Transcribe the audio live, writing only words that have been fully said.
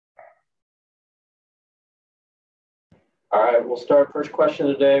All right, we'll start first question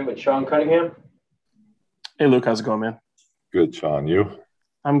today with Sean Cunningham. Hey, Luke, how's it going, man? Good, Sean. You?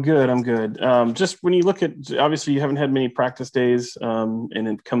 I'm good. Just when you look at, obviously you haven't had many practice days, and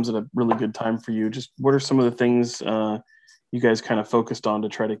it comes at a really good time for you. Just what are some of the things you guys kind of focused on to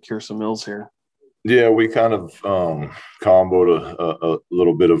try to cure some ills here? Yeah, we kind of comboed a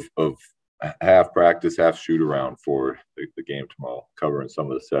little bit of half practice, half shoot around for the game tomorrow, covering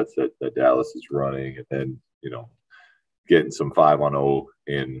some of the sets that Dallas is running, and then, getting some 5-on-0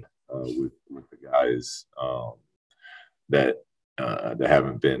 in with the guys that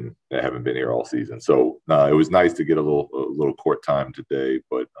haven't been here all season. So it was nice to get a little court time today.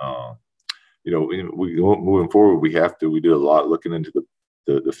 But moving forward, we did a lot looking into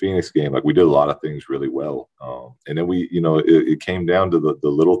the Phoenix game. Like, we did a lot of things really well, and then it came down to the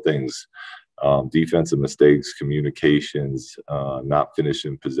little things. Defensive mistakes, communications, not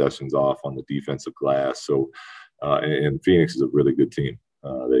finishing possessions off on the defensive glass. So, and Phoenix is a really good team.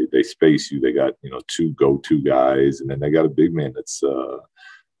 They space you. They got, two go-to guys, and then they got a big man that's,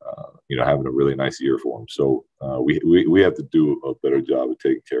 having a really nice year for them. So we have to do a better job of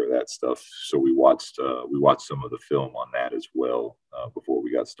taking care of that stuff. So we watched some of the film on that as well before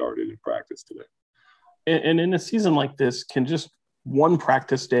we got started in practice today. And in a season like this, can just one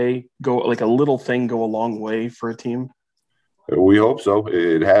practice day go, like a little thing, go a long way for a team? We hope so.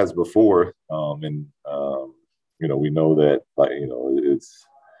 It has before, we know that, it's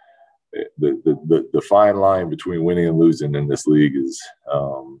the fine line between winning and losing in this league is,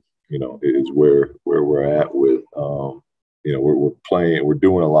 is where we're at with, we're playing, we're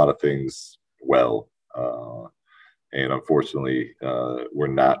doing a lot of things well, and unfortunately, we're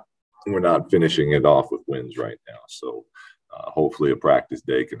not finishing it off with wins right now. So hopefully, a practice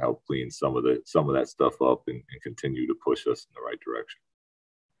day can help clean some of that stuff up and continue to push us in the right direction.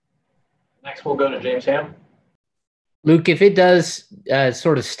 Next, we'll go to James Ham. Luke, if it does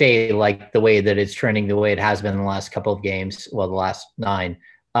sort of stay like the way that it's trending, the way it has been in the last couple of games, well, the last 9,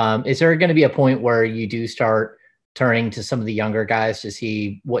 is there going to be a point where you do start turning to some of the younger guys to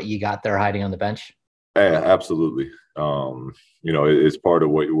see what you got there hiding on the bench? Yeah, absolutely. It's part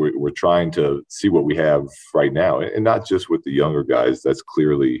of what we're trying to see what we have right now, and not just with the younger guys. That's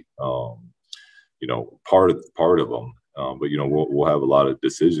clearly, part of them. But we'll have a lot of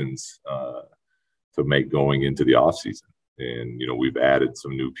decisions to make going into the offseason. And, we've added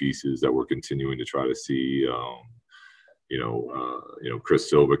some new pieces that we're continuing to try to see. Chris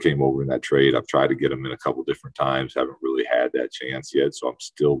Silva came over in that trade. I've tried to get him in a couple different times. Haven't really had that chance yet. So I'm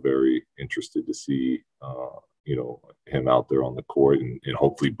still very interested to see, him out there on the court and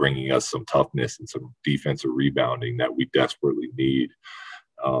hopefully bringing us some toughness and some defensive rebounding that we desperately need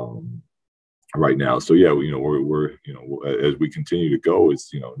right now. So, yeah, we're as we continue to go, it's,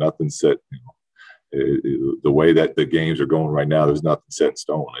 nothing's set, the way that the games are going right now, there's nothing set in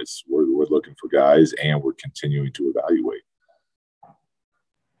stone. It's we're looking for guys, and we're continuing to evaluate.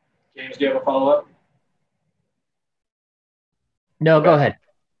 James, do you have a follow-up? No, okay.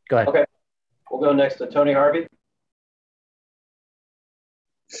 Go ahead. Okay. We'll go next to Tony Harvey.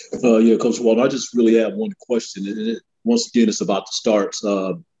 Coach Walton, I just really have one question. And once again, it's about the starts.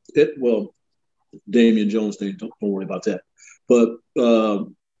 Damian Jones thing, don't worry about that. But, of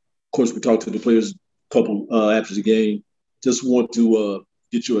course, we talked to the players a couple after the game. Just want to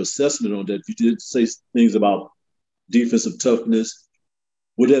get your assessment on that. You did say things about defensive toughness.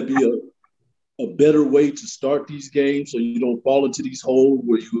 Would that be a better way to start these games so you don't fall into these holes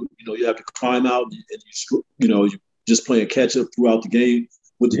where you have to climb out and you're just playing catch up throughout the game?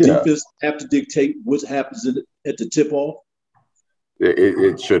 Would the defense have to dictate what happens at the tip off?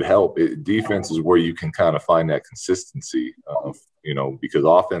 It should help. Defense is where you can kind of find that consistency, because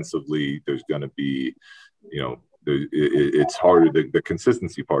offensively there's going to be, it's harder. The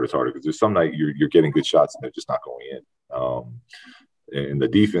consistency part is harder because there's some night you're getting good shots and they're just not going in. And the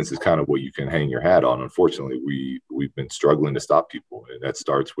defense is kind of what you can hang your hat on. Unfortunately, we've been struggling to stop people, and that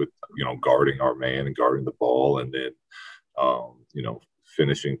starts with guarding our man and guarding the ball, and then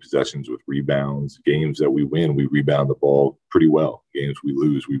finishing possessions with rebounds. Games that we win, we rebound the ball pretty well. Games we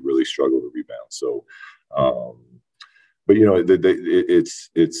lose, we really struggle to rebound. So, but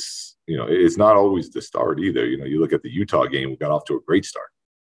it's not always the start either. You look at the Utah game, we got off to a great start,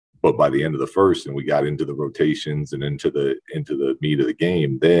 but by the end of the first, and we got into the rotations and into the meat of the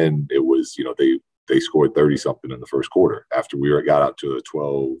game, then it was they scored 30 something in the first quarter after we got out to a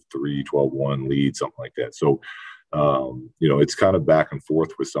 12-3, 12-1 lead, something like that. So. It's kind of back and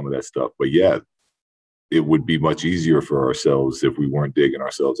forth with some of that stuff. But, yeah, it would be much easier for ourselves if we weren't digging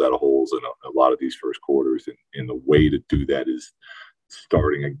ourselves out of holes in a lot of these first quarters. And the way to do that is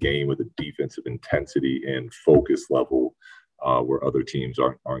starting a game with a defensive intensity and focus level where other teams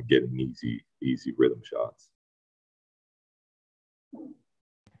aren't getting easy rhythm shots.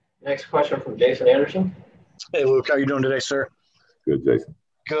 Next question from Jason Anderson. Hey, Luke, how you doing today, sir? Good, Jason.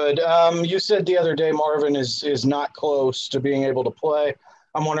 Good. You said the other day Marvin is not close to being able to play.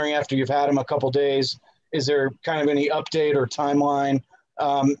 I'm wondering, after you've had him a couple days, is there kind of any update or timeline?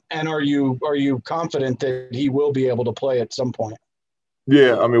 And are you confident that he will be able to play at some point?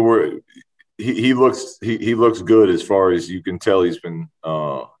 Yeah, I mean, he looks good as far as you can tell. He's been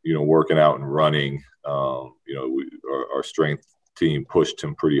working out and running. Our strength team pushed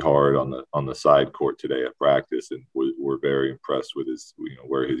him pretty hard on the side court today at practice, and we're very impressed with his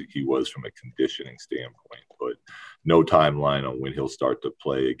where he was from a conditioning standpoint. But no timeline on when he'll start to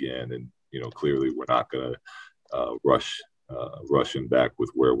play again, and clearly we're not going to rush him back with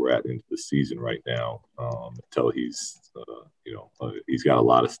where we're at into the season right now until he's got a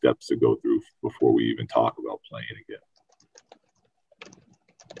lot of steps to go through before we even talk about playing again.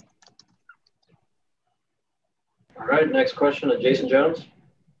 All right, next question to Jason Jones.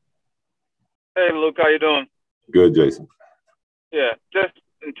 Hey, Luke, how you doing? Good, Jason. Yeah, just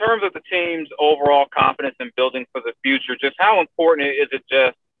in terms of the team's overall confidence in building for the future, just how important is it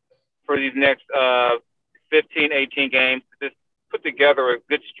just for these next 15, 18 games to just put together a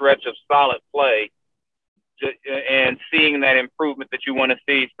good stretch of solid play and seeing that improvement that you want to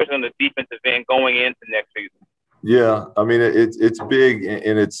see, especially on the defensive end going into next season? Yeah, I mean, it's big,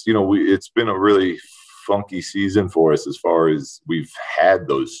 and it's it's been a really funky season for us as far as we've had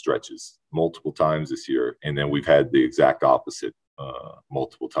those stretches multiple times this year, and then we've had the exact opposite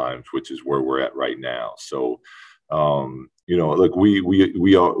multiple times, which is where we're at right now. So, look,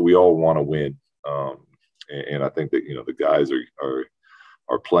 we all want to win, and I think that the guys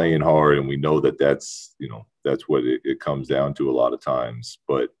are playing hard, and we know that that's what it comes down to a lot of times.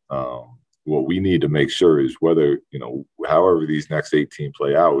 But what we need to make sure is whether however these next 18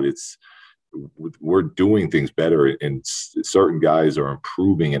 play out, we're doing things better, and certain guys are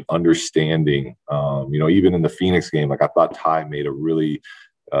improving and understanding. Even in the Phoenix game, like I thought Ty made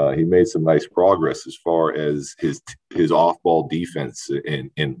he made some nice progress as far as his off-ball defense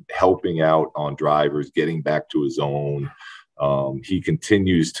and helping out on drivers, getting back to his own. He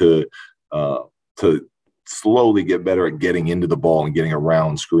continues to slowly get better at getting into the ball and getting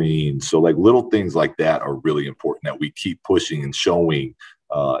around screens. So like little things like that are really important that we keep pushing and showing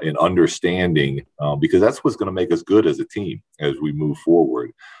and understanding, because that's what's going to make us good as a team as we move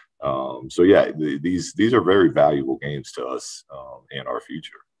forward. So yeah, these are very valuable games to us and our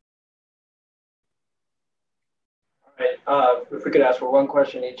future. All right. If we could ask for one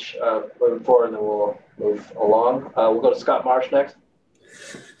question each moving forward, and then we'll move along. We'll go to Scott Marsh next.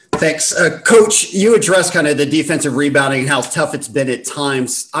 Thanks. Coach, you addressed kind of the defensive rebounding and how tough it's been at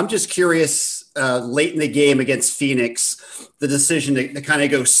times. I'm just curious, late in the game against Phoenix, the decision to kind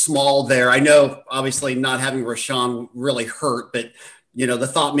of go small there. I know obviously not having Rashawn really hurt, but the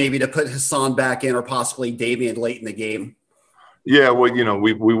thought maybe to put Hassan back in or possibly Damian late in the game. Yeah, well,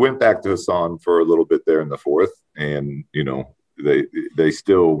 we went back to Hassan for a little bit there in the fourth, and they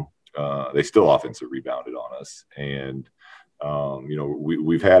still offensive rebounded on us, and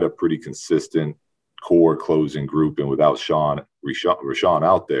we've had a pretty consistent core closing group, and without Rashawn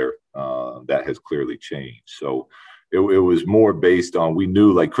out there, that has clearly changed. So it was more based on, we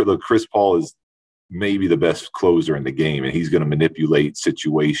knew like Chris Paul is maybe the best closer in the game, and he's going to manipulate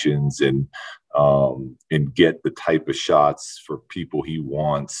situations and get the type of shots for people he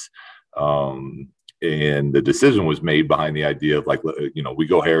wants. And the decision was made behind the idea of we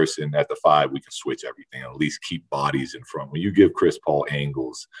go Harrison at the 5, we can switch everything, at least keep bodies in front. When you give Chris Paul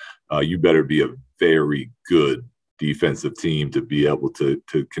angles, you better be a very good defensive team to be able to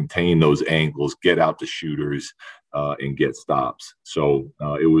contain those angles, get out to shooters, and get stops. So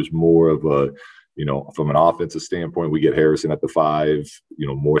it was more of a, from an offensive standpoint, we get Harrison at the 5,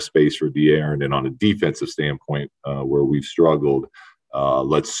 more space for De'Aaron. And on a defensive standpoint, where we've struggled,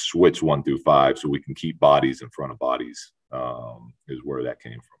 let's switch 1 through 5 so we can keep bodies in front of bodies, is where that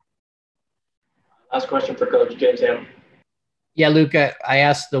came from. Last question for Coach James Ham. Yeah, Luke, I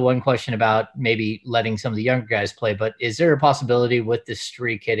asked the one question about maybe letting some of the younger guys play, but is there a possibility with this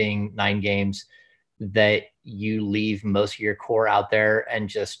streak hitting 9 games that you leave most of your core out there and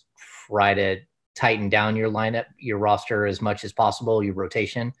just try to tighten down your lineup, your roster as much as possible, your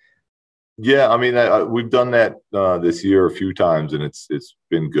rotation? Yeah, I mean, we've done that this year a few times, and it's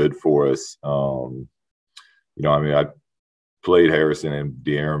been good for us. I played Harrison and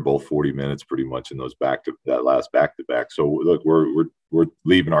De'Aaron both 40 minutes pretty much in those that last back-to-back. So look, we're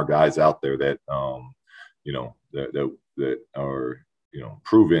leaving our guys out there that that are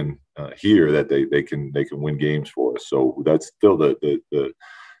proven here that they can win games for us. So that's still the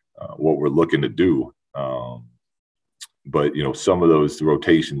what we're looking to do. But some of those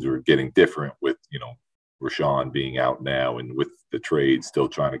rotations are getting different with Rashawn being out now, and with the trade, still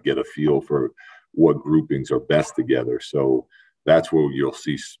trying to get a feel for what groupings are best together. So that's where you'll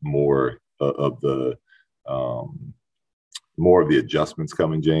see more of the adjustments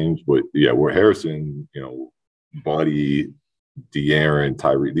coming, James. But yeah, where Harrison, Buddy, De'Aaron,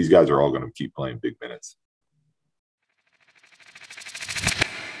 Tyree, these guys are all going to keep playing big minutes.